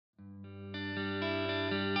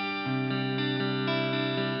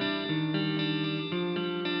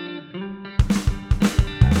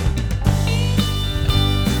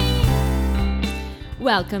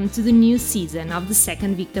Welcome to the new season of the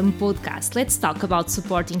Second Victim podcast. Let's talk about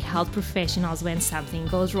supporting health professionals when something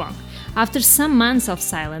goes wrong. After some months of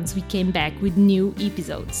silence, we came back with new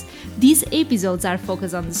episodes. These episodes are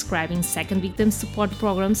focused on describing second victim support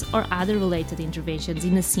programs or other related interventions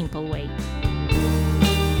in a simple way.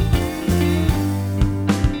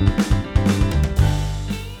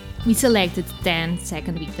 We selected 10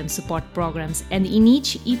 second victim support programs, and in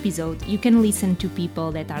each episode you can listen to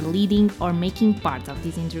people that are leading or making part of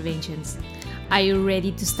these interventions. Are you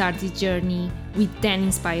ready to start this journey with 10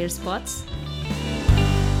 inspired spots?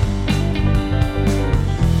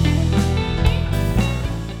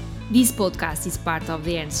 This podcast is part of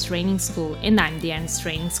the Ernst Training School, and I'm the Ernst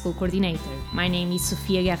Training School Coordinator. My name is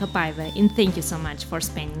Sofia Guerra Paiva, and thank you so much for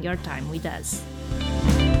spending your time with us.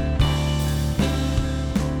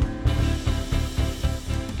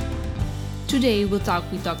 Today we'll talk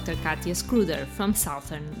with Dr. Katja Schrøder from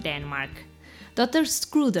southern Denmark. Dr.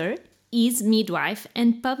 Schrøder is midwife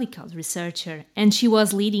and public health researcher, and she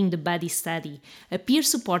was leading the Buddy Study, a peer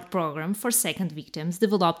support program for second victims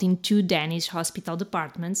developed in 2 Danish hospital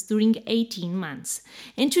departments during 18 months.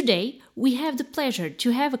 And today we have the pleasure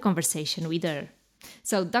to have a conversation with her.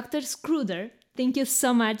 So, Dr. Schrøder, thank you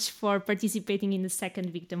so much for participating in the Second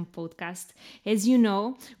Victim podcast. As you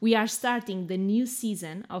know, we are starting the new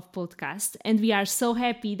season of podcast, and we are so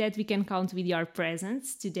happy that we can count with your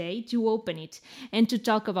presence today to open it and to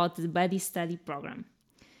talk about the Buddy Study program.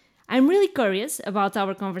 I'm really curious about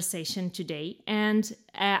our conversation today, and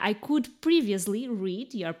I could previously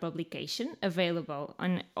read your publication available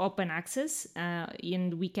on open access,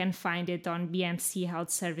 and we can find it on BMC Health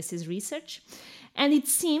Services Research. And it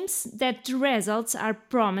seems that the results are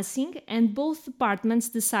promising, and both departments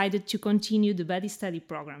decided to continue the Buddy Study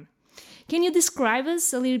program. Can you describe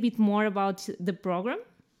us a little bit more about the program?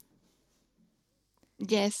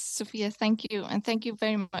 Yes, Sophia, thank you. And thank you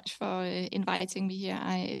very much for inviting me here.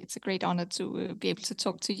 It's a great honor to be able to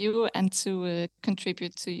talk to you and to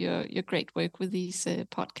contribute to your great work with these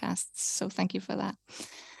podcasts. So thank you for that.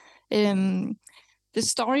 The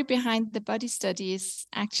story behind the Buddy Study is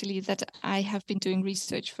actually that I have been doing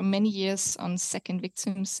research for many years on second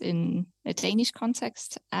victims in a Danish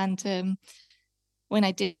context. And when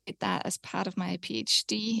I did that as part of my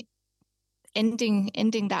PhD,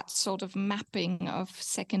 ending that sort of mapping of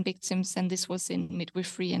second victims, and this was in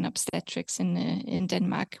midwifery and obstetrics in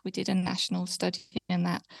Denmark. We did a national study on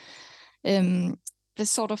that. The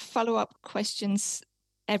sort of follow-up questions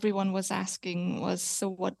everyone was asking was, so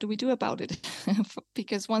what do we do about it?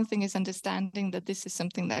 Because one thing is understanding that this is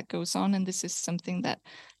something that goes on, and this is something that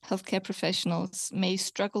healthcare professionals may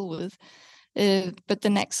struggle with. But the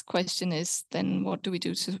next question is then, what do we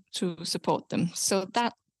do to support them? So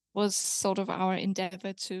that was sort of our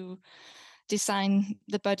endeavor to design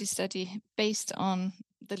the Buddy Study based on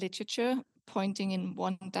the literature, pointing in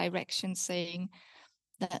one direction, saying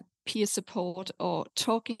that peer support or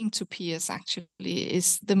talking to peers actually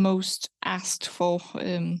is the most asked for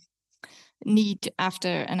need after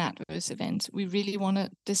an adverse event. We really want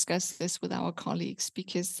to discuss this with our colleagues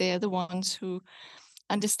because they're the ones who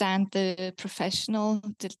understand the professional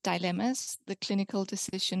dilemmas, the clinical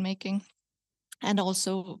decision making, and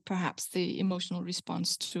also perhaps the emotional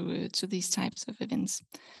response to these types of events.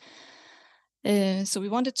 So we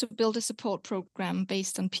wanted to build a support program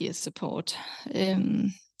based on peer support.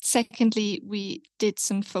 Secondly, we did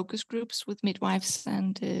some focus groups with midwives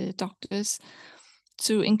and doctors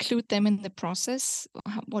to include them in the process.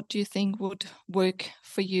 What do you think would work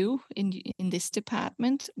for you in this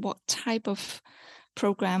department? What type of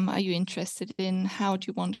program are you interested in? How do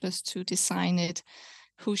you want us to design it?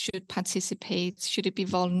 Who should participate? Should it be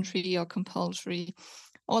voluntary or compulsory?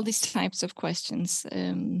 All these types of questions.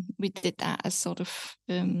 We did that as sort of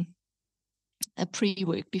a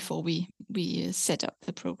pre-work before we set up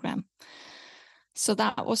the program. So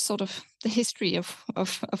that was sort of the history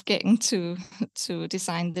of getting to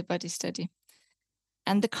design the Buddy Study.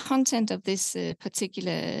 And the content of this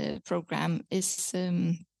particular program is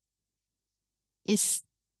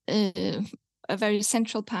a very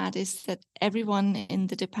central part is that everyone in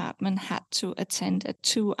the department had to attend a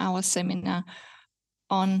 2-hour seminar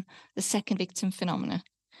on the second victim phenomena.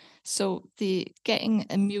 So getting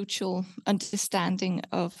a mutual understanding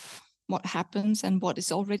of what happens and what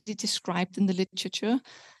is already described in the literature.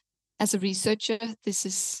 As a researcher, this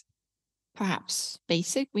is perhaps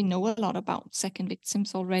basic. We know a lot about second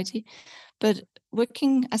victims already, but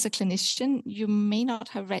working as a clinician, you may not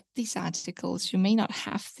have read these articles. You may not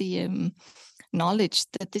have the knowledge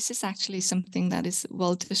that this is actually something that is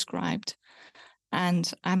well described.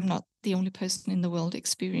 And I'm not the only person in the world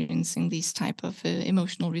experiencing these type of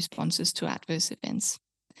emotional responses to adverse events.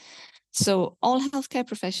 So all healthcare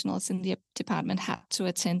professionals in the department had to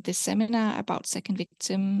attend this seminar about second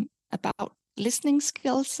victim, about listening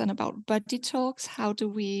skills and about buddy talks. How do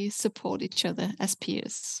we support each other as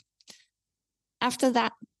peers? After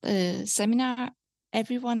that seminar,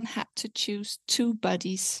 everyone had to choose 2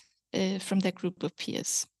 buddies from their group of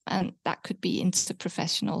peers. And that could be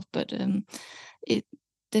interprofessional, but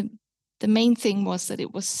the main thing was that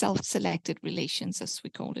it was self-selected relations, as we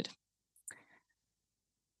called it.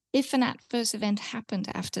 If an adverse event happened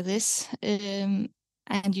after this,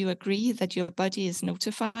 and you agree that your buddy is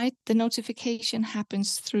notified, the notification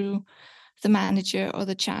happens through the manager or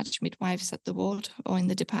the charge midwives at the ward or in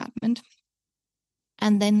the department.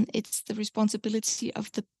 And then it's the responsibility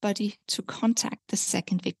of the buddy to contact the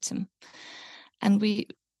second victim. And we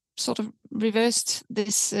sort of reversed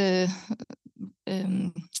this, how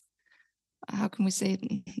can we say,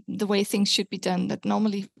 the way things should be done. That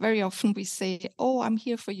normally, very often we say, oh, I'm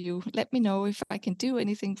here for you. Let me know if I can do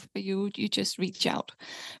anything for you. You just reach out.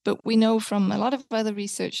 But we know from a lot of other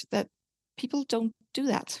research that people don't do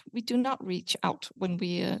that. We do not reach out when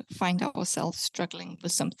we find ourselves struggling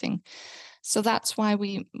with something. So that's why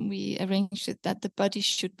we arranged it that the buddy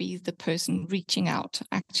should be the person reaching out,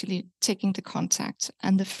 actually taking the contact.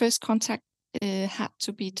 And the first contact had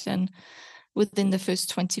to be done within the first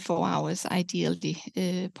 24 hours, ideally,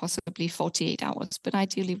 possibly 48 hours, but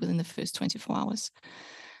ideally within the first 24 hours.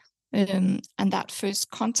 And that first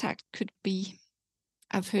contact could be,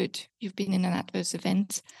 I've heard you've been in an adverse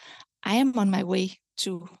event. I am on my way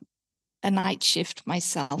to a night shift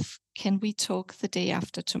myself. Can we talk the day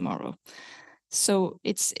after tomorrow? So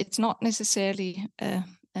it's not necessarily a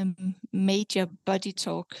major buddy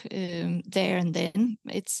talk there and then.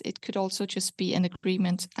 It could also just be an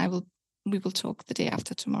agreement. We will talk the day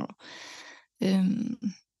after tomorrow.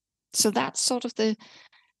 So that's sort of the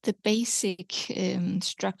basic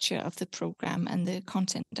structure of the program and the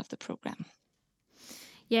content of the program.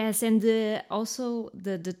 Yes, and also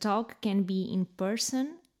the talk can be in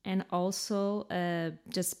person and also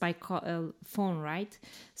just by phone, right?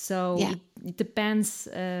 So yeah. it depends.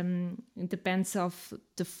 It depends of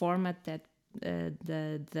the format that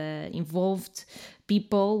the involved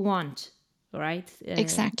people want, right?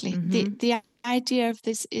 Exactly. The idea of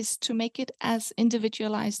this is to make it as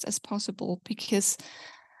individualized as possible, because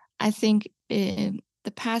I think the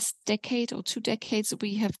past decade or 2 decades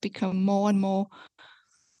we have become more and more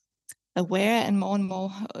aware and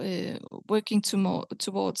more working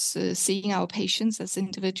towards seeing our patients as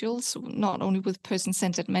individuals, not only with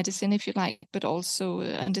person-centered medicine, if you like, but also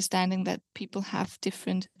understanding that people have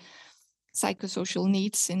different psychosocial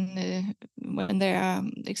needs in when they are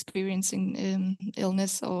experiencing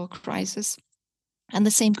illness or crisis. And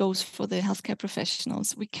the same goes for the healthcare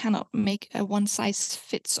professionals. We cannot make a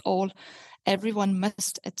one-size-fits-all. Everyone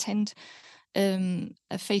must attend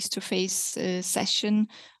a face-to-face session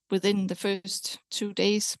within the first 2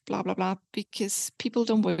 days, blah, blah, blah, because people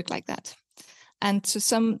don't work like that. And to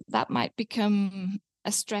some, that might become a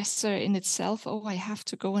stressor in itself. Oh, I have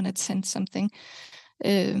to go and attend something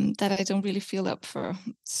that I don't really feel up for.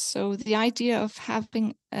 So the idea of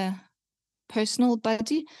having a personal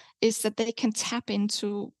buddy is that they can tap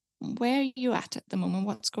into where you're at the moment,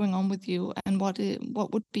 what's going on with you, and what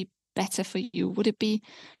would be better for you. Would it be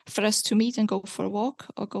for us to meet and go for a walk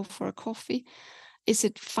or go for a coffee? Is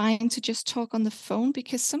it fine to just talk on the phone?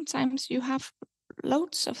 Because sometimes you have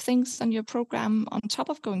loads of things on your program on top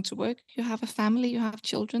of going to work. You have a family, you have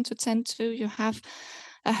children to tend to, you have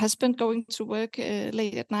a husband going to work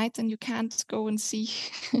late at night, and you can't go and see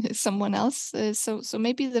someone else. So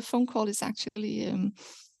maybe the phone call is actually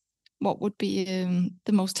what would be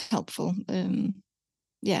the most helpful.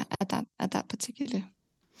 At that particular,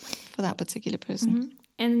 for that particular person. Mm-hmm.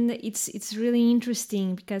 And it's really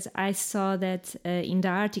interesting because I saw that in the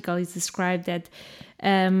article it's described that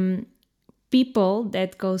people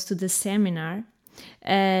that goes to the seminar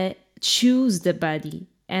choose the buddy,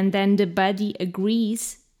 and then the buddy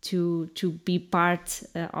agrees to be part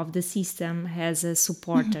of the system as a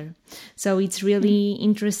supporter. Mm-hmm. So it's really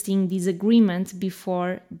interesting, this agreement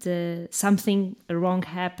before something wrong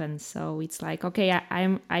happens. So it's like, okay,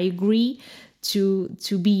 I agree to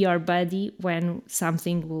be your buddy when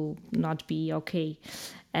something will not be okay.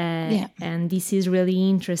 And this is really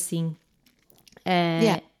interesting.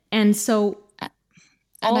 And so,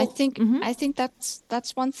 and I think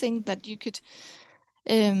that's one thing that you could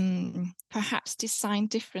perhaps design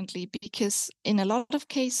differently, because in a lot of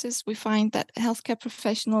cases we find that healthcare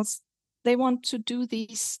professionals, they want to do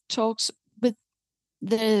these talks with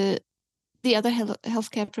the the other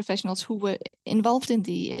healthcare professionals who were involved in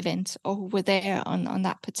the event or who were there on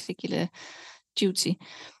that particular duty.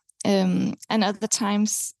 And other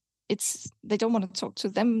times they don't want to talk to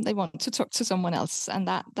them, they want to talk to someone else, and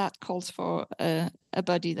that calls for a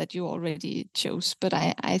buddy that you already chose. But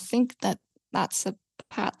I think that's a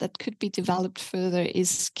part that could be developed further,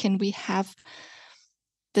 is can we have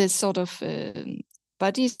the sort of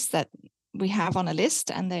buddies that we have on a list,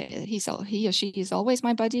 and he or she is always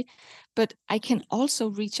my buddy, but I can also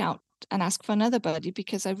reach out and ask for another buddy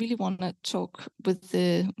because I really want to talk with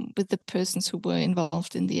the persons who were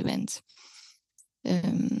involved in the event.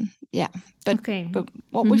 But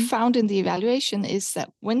what we found in the evaluation is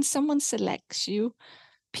that when someone selects you,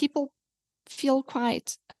 people feel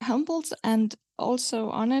quite humbled and also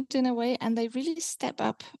honored in a way, and they really step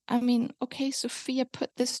up. I mean, okay, Sophia put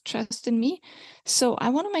this trust in me, so I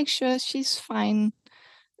want to make sure she's fine,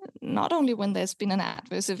 not only when there's been an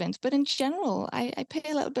adverse event, but in general. I pay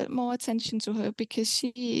a little bit more attention to her because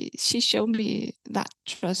she showed me that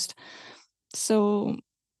trust. So,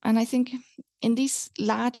 and I think in these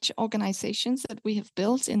large organizations that we have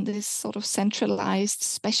built, in this sort of centralized,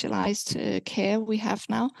 specialized care we have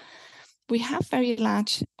now, we have very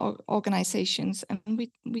large organizations, and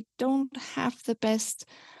we don't have the best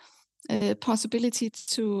possibility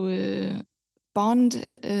to bond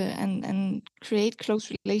and create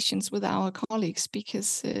close relations with our colleagues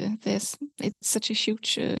because it's such a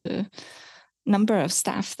huge number of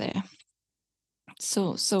staff there.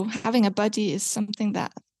 So having a buddy is something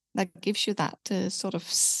that gives you that sort of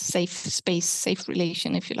safe space, safe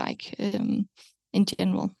relation, if you like, in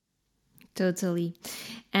general. Totally.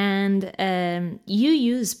 And you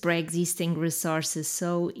use pre-existing resources,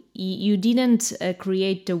 so you didn't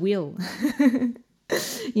create the wheel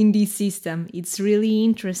in this system. It's really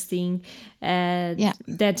interesting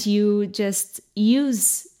that you just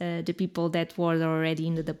use the people that were already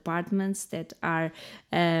in the departments that are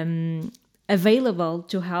available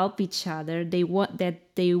to help each other. They want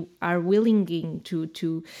that they are willing to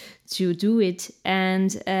do it,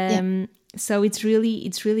 and so it's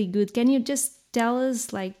really good. Can you just tell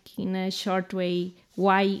us, like in a short way,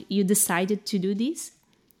 why you decided to do this?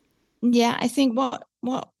 Yeah, I think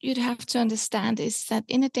what you'd have to understand is that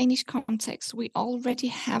in a Danish context, we already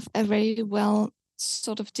have a very well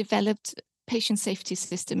sort of developed patient safety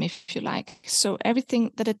system, if you like. So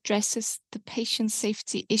everything that addresses the patient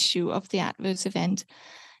safety issue of the adverse event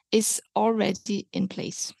is already in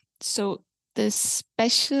place. So the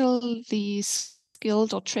specially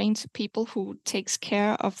skilled or trained people who takes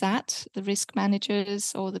care of that, the risk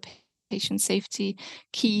managers or the patient safety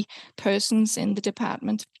key persons in the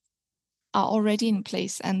department, are already in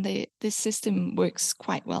place, and this system works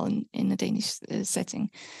quite well in a Danish setting.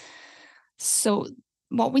 So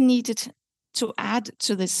what we needed to add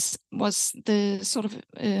to this was the sort of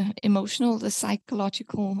emotional, the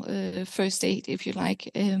psychological first aid, if you like,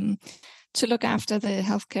 to look after the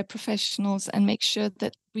healthcare professionals and make sure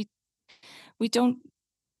that we don't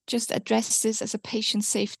just address this as a patient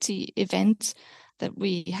safety event that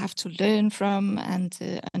we have to learn from and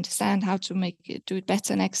understand how to do it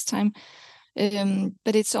better next time.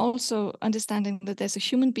 But it's also understanding that there's a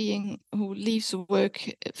human being who leaves work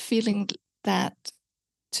feeling that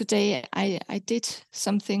today I did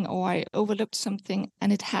something or I overlooked something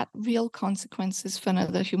and it had real consequences for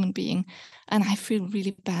another human being, and I feel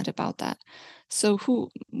really bad about that. So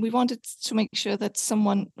we wanted to make sure that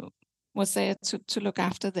someone was there to look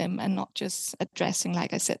after them and not just addressing,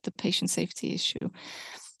 like I said, the patient safety issue.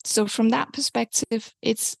 So from that perspective,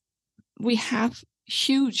 we have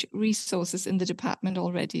huge resources in the department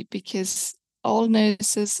already, because all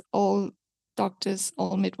nurses, all doctors,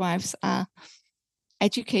 all midwives are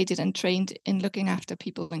educated and trained in looking after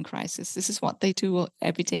people in crisis. This is what they do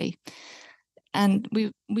every day. And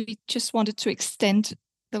we just wanted to extend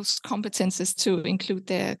those competences to include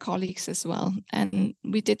their colleagues as well. And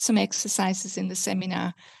we did some exercises in the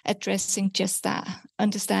seminar addressing just that,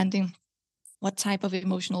 understanding what type of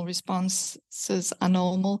emotional responses are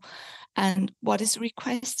normal and what is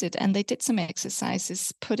requested. And they did some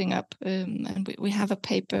exercises putting up, and we have a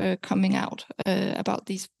paper coming out about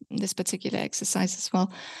this particular exercise as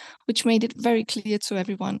well, which made it very clear to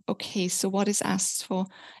everyone, okay, so what is asked for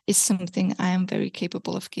is something I am very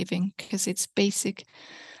capable of giving, because it's basic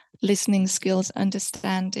listening skills,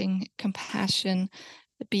 understanding, compassion,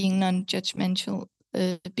 being non-judgmental,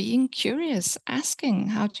 being curious, asking,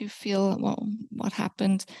 how do you feel? Well, what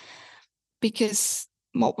happened? Because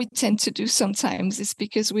what we tend to do sometimes is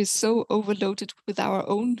because we're so overloaded with our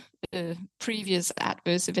own previous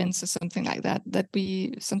adverse events or something like that, that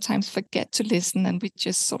we sometimes forget to listen, and we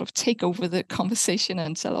just sort of take over the conversation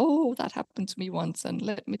and tell, oh, that happened to me once, and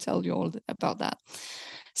let me tell you all about that.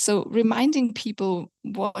 So reminding people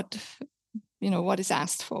what is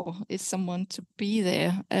asked for is someone to be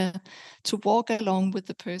there, to walk along with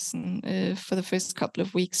the person for the first couple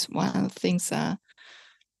of weeks while things are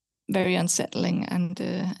very unsettling, and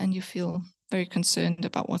you feel very concerned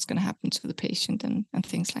about what's going to happen to the patient and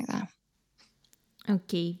things like that.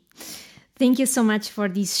 Okay. Thank you so much for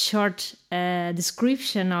this short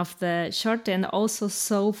description of the short and also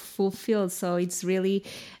so fulfilled. So it's really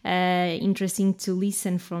interesting to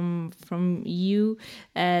listen from you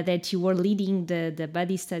that you were leading the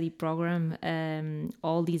body study program,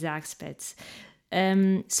 all these aspects.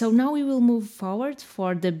 So now we will move forward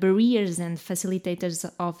for the barriers and facilitators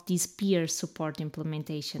of this peer support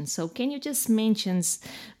implementation. So can you just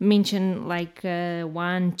mention like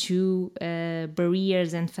 1, 2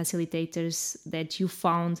 barriers and facilitators that you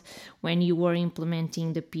found when you were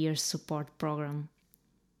implementing the peer support program?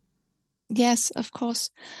 Yes, of course.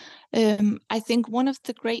 I think one of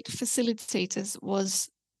the great facilitators was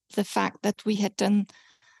the fact that we had done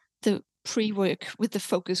the pre-work with the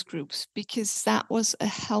focus groups, because that was a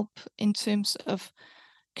help in terms of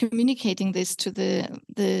communicating this to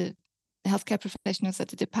the healthcare professionals at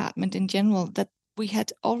the department in general, that we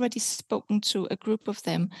had already spoken to a group of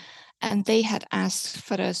them, and they had asked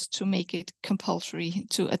for us to make it compulsory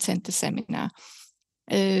to attend the seminar.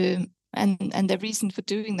 And the reason for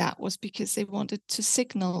doing that was because they wanted to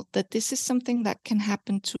signal that this is something that can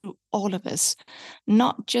happen to all of us,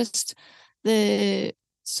 not just the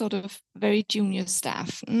sort of very junior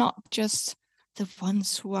staff, not just the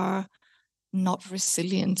ones who are not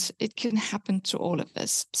resilient. It can happen to all of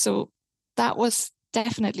us. So that was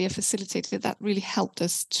definitely a facilitator that really helped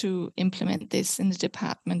us to implement this in the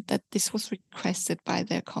department, that this was requested by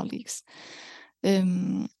their colleagues.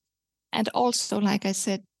 And also, like I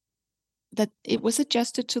said, that it was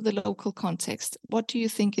adjusted to the local context. What do you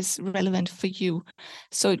think is relevant for you?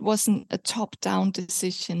 So it wasn't a top-down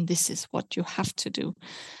decision, this is what you have to do.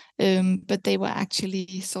 But they were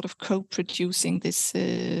actually sort of co-producing this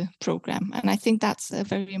program. And I think that's a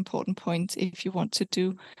very important point if you want to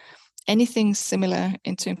do anything similar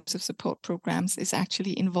in terms of support programs, is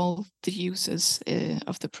actually involve the users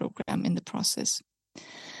of the program in the process.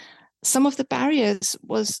 Some of the barriers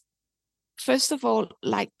was, first of all,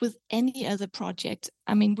 like with any other project,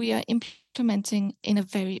 I mean, we are implementing in a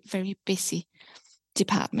very, very busy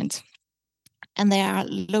department. And there are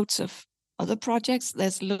loads of other projects.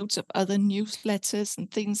 There's loads of other newsletters and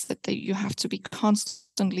things that you have to be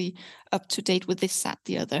constantly up to date with, this, that,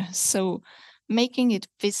 the other. So making it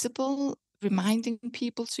visible, reminding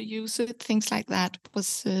people to use it, things like that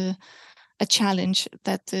was a challenge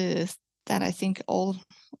that I think all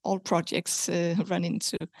projects run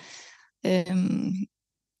into. And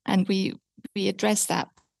we address that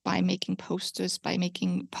by making posters, by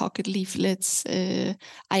making pocket leaflets.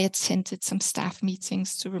 I attended some staff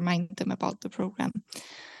meetings to remind them about the program.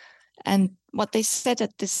 And what they said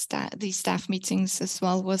at these staff meetings as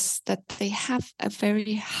well was that they have a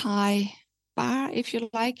very high bar, if you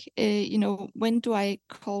like. When do I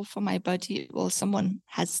call for my buddy? Well, someone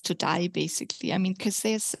has to die, basically. I mean, because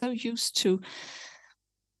they're so used to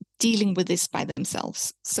dealing with this by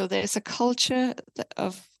themselves. So there's a culture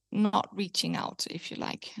of not reaching out, if you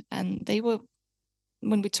like. And they were,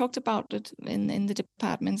 when we talked about it in the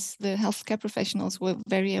departments, the healthcare professionals were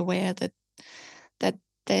very aware that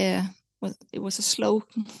it was a slow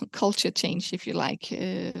culture change, if you like,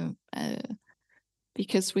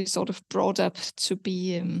 because we sort of brought up to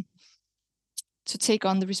be to take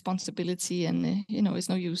on the responsibility, and it's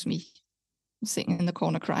no use me sitting in the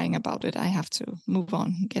corner crying about it. I have to move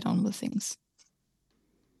on, get on with things.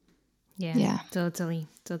 Yeah. Totally.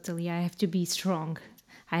 I have to be strong.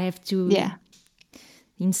 I have to,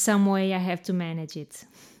 in some way, I have to manage it.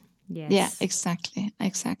 Yes. Yeah,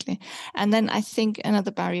 exactly. And then I think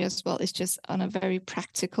another barrier as well is just on a very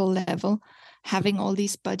practical level, having all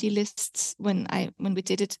these buddy lists. When we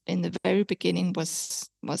did it in the very beginning was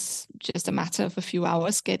just a matter of a few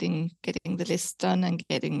hours getting the list done and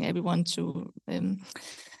getting everyone to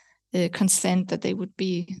consent that they would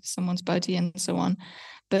be someone's buddy and so on.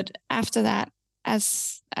 But after that,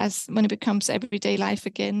 as when it becomes everyday life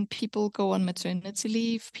again, people go on maternity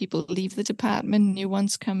leave, people leave the department, new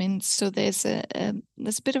ones come in. So there's a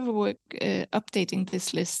bit of a work updating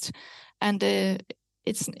this list, and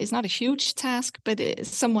it's not a huge task, but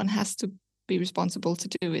someone has to be responsible to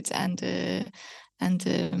do it, and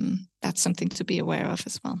that's something to be aware of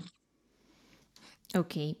as well.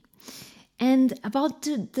 Okay. And about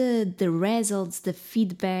the results, the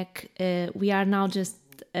feedback, we are now just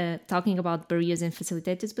talking about barriers and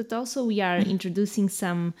facilitators, but also we are introducing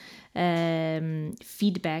some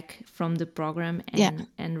feedback from the program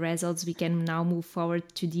and results. We can now move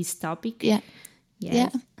forward to this topic. Yeah.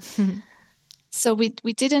 Yes. Yeah. So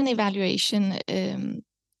we did an evaluation.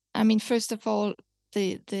 I mean, first of all,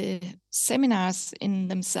 the seminars in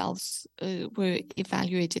themselves were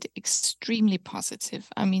evaluated extremely positive.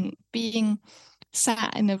 I mean, being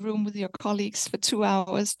sat in a room with your colleagues for 2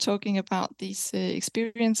 hours talking about these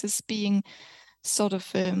experiences, being sort of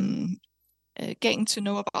getting to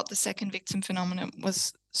know about the second victim phenomenon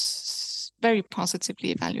was very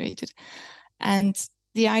positively evaluated. And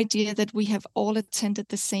the idea that we have all attended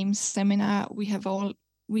the same seminar, we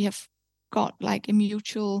have got like a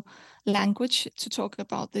mutual language to talk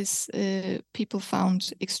about this, people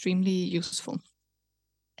found extremely useful.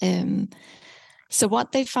 So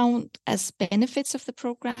what they found as benefits of the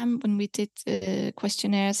program when we did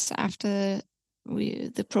questionnaires after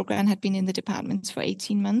the program had been in the departments for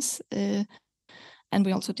 18 months, and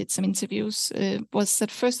we also did some interviews, was that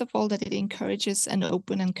first of all, that it encourages an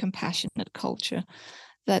open and compassionate culture,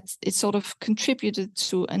 that it sort of contributed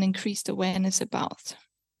to an increased awareness about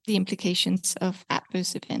the implications of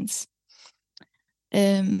adverse events.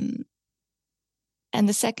 And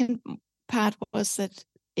the second part was that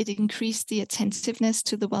it increased the attentiveness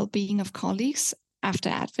to the well-being of colleagues after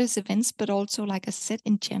adverse events, but also, like I said,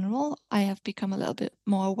 in general, I have become a little bit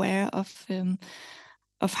more aware of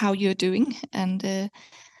how you're doing. And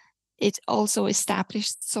it also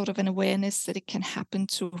established sort of an awareness that it can happen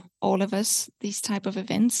to all of us, these type of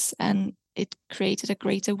events, and it created a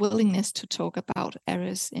greater willingness to talk about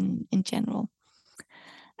errors in general.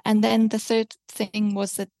 And then the third thing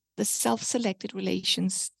was that the self-selected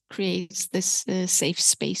relations creates this safe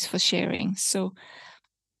space for sharing. So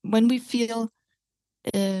when we feel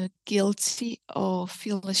guilty or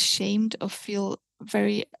feel ashamed or feel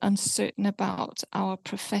very uncertain about our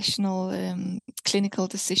professional clinical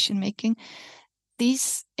decision making,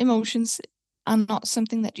 these emotions are not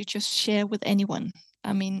something that you just share with anyone.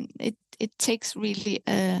 I mean, it takes really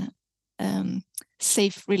a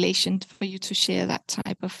safe relation for you to share that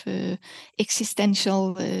type of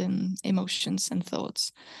existential emotions and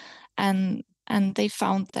thoughts. And they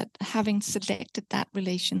found that having selected that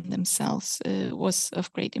relation themselves was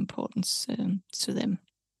of great importance to them.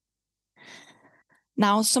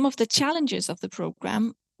 Now, some of the challenges of the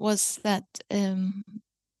program was that it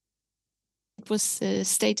was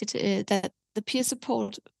stated that the peer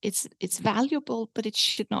support, it's valuable, but it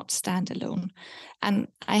should not stand alone. And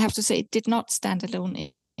I have to say, it did not stand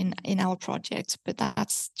alone in our project, but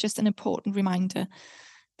that's just an important reminder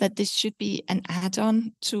that this should be an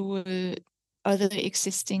add-on to other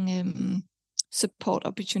existing support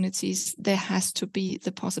opportunities. There has to be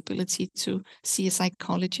the possibility to see a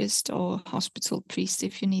psychologist or hospital priest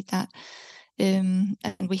if you need that. And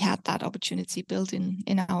we had that opportunity built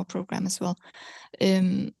in our program as well.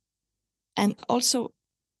 And also,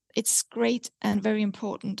 it's great and very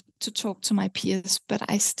important to talk to my peers, but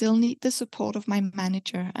I still need the support of my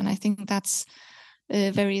manager. And I think that's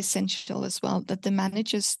very essential as well, that the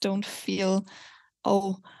managers don't feel,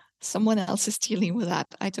 oh, someone else is dealing with that.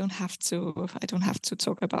 I don't have to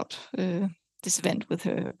talk about this event with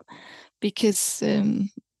her. Because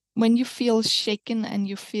when you feel shaken and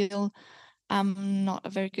you feel, I'm not a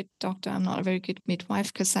very good doctor, I'm not a very good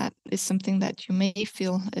midwife, because that is something that you may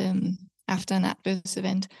feel after an adverse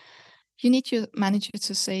event, you need your manager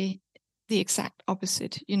to say the exact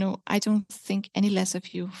opposite. You know, I don't think any less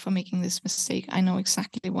of you for making this mistake. I know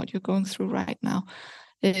exactly what you're going through right now.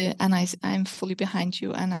 And I'm fully behind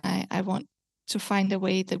you. And I want to find a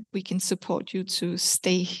way that we can support you to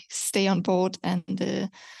stay on board.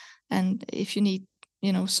 And if you need,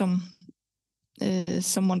 you know,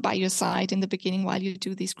 someone by your side in the beginning while you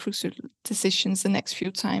do these crucial decisions the next few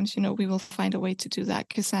times, you know, we will find a way to do that,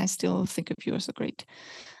 because I still think of you as a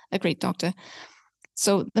great doctor.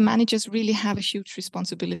 So the managers really have a huge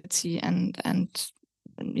responsibility, and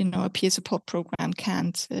you know, a peer support program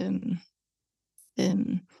can't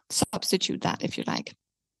substitute that, if you like.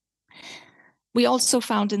 We also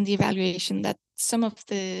found in the evaluation that some of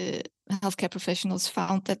the healthcare professionals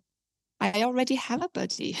found that I already have a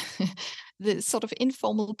buddy. The sort of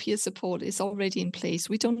informal peer support is already in place.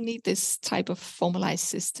 We don't need this type of formalized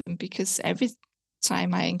system, because every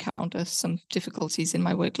time I encounter some difficulties in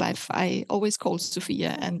my work life, I always call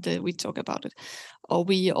Sophia and we talk about it. Or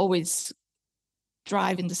we always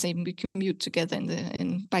drive in the same, we commute together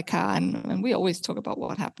by car, and we always talk about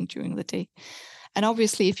what happened during the day. And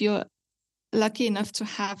obviously, if you're lucky enough to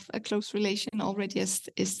have a close relation already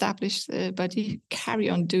established buddy, carry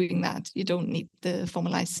on doing that. You don't need the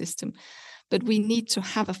formalized system. But we need to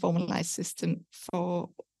have a formalized system for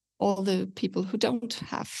all the people who don't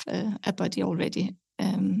have a buddy already.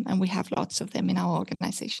 And we have lots of them in our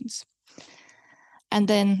organizations. And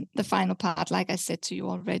then the final part, like I said to you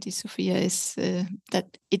already, Sophia, is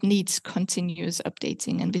that it needs continuous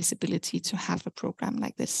updating and visibility to have a program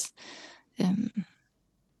like this.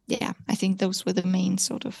 I think those were the main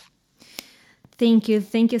sort of. Thank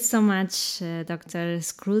you so much, Dr.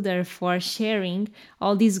 Schröder, for sharing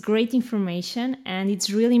all this great information. And it's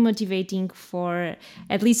really motivating for,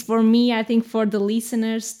 at least for me, I think for the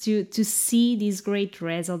listeners to see these great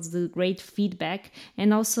results, the great feedback,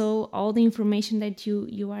 and also all the information that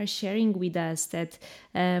you are sharing with us, that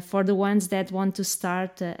for the ones that want to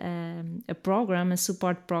start a program, a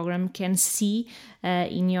support program, can see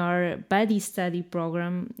in your buddy study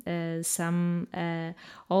program some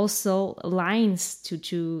also lines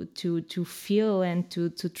to feel and to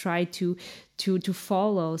try to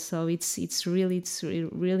follow. So it's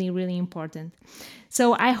really important.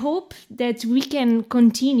 So I hope that we can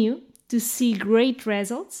continue to see great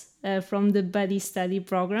results from the buddy study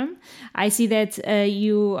program. I see that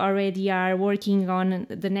you already are working on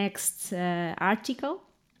the next article.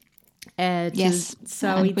 Yes,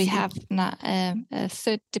 so we have now a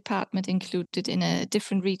third department included in a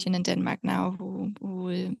different region in Denmark now,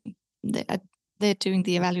 who they're doing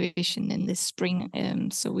the evaluation in this spring.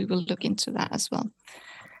 So we will look into that as well.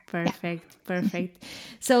 Perfect.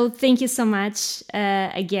 So thank you so much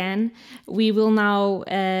again. We will now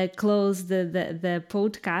close the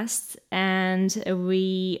podcast, and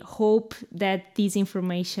we hope that this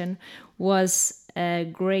information was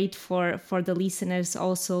great for the listeners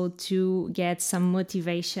also to get some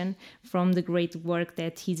motivation from the great work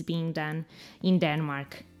that is being done in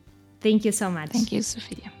Denmark. Thank you so much. Thank you,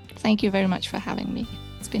 Sophia. Thank you very much for having me.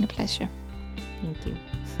 It's been a pleasure. Thank you.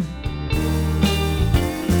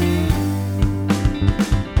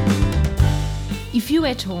 If you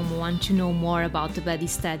at home want to know more about the buddy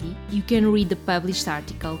study, you can read the published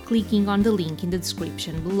article clicking on the link in the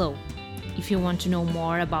description below. If you want to know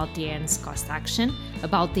more about the ENS Cost Action,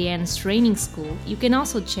 about the ENS Training School, you can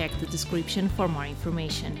also check the description for more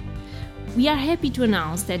information. We are happy to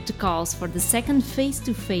announce that the calls for the second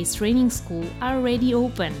face-to-face training school are already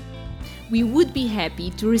open. We would be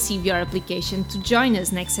happy to receive your application to join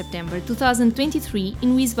us next September 2023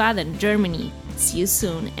 in Wiesbaden, Germany. See you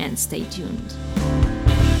soon and stay tuned.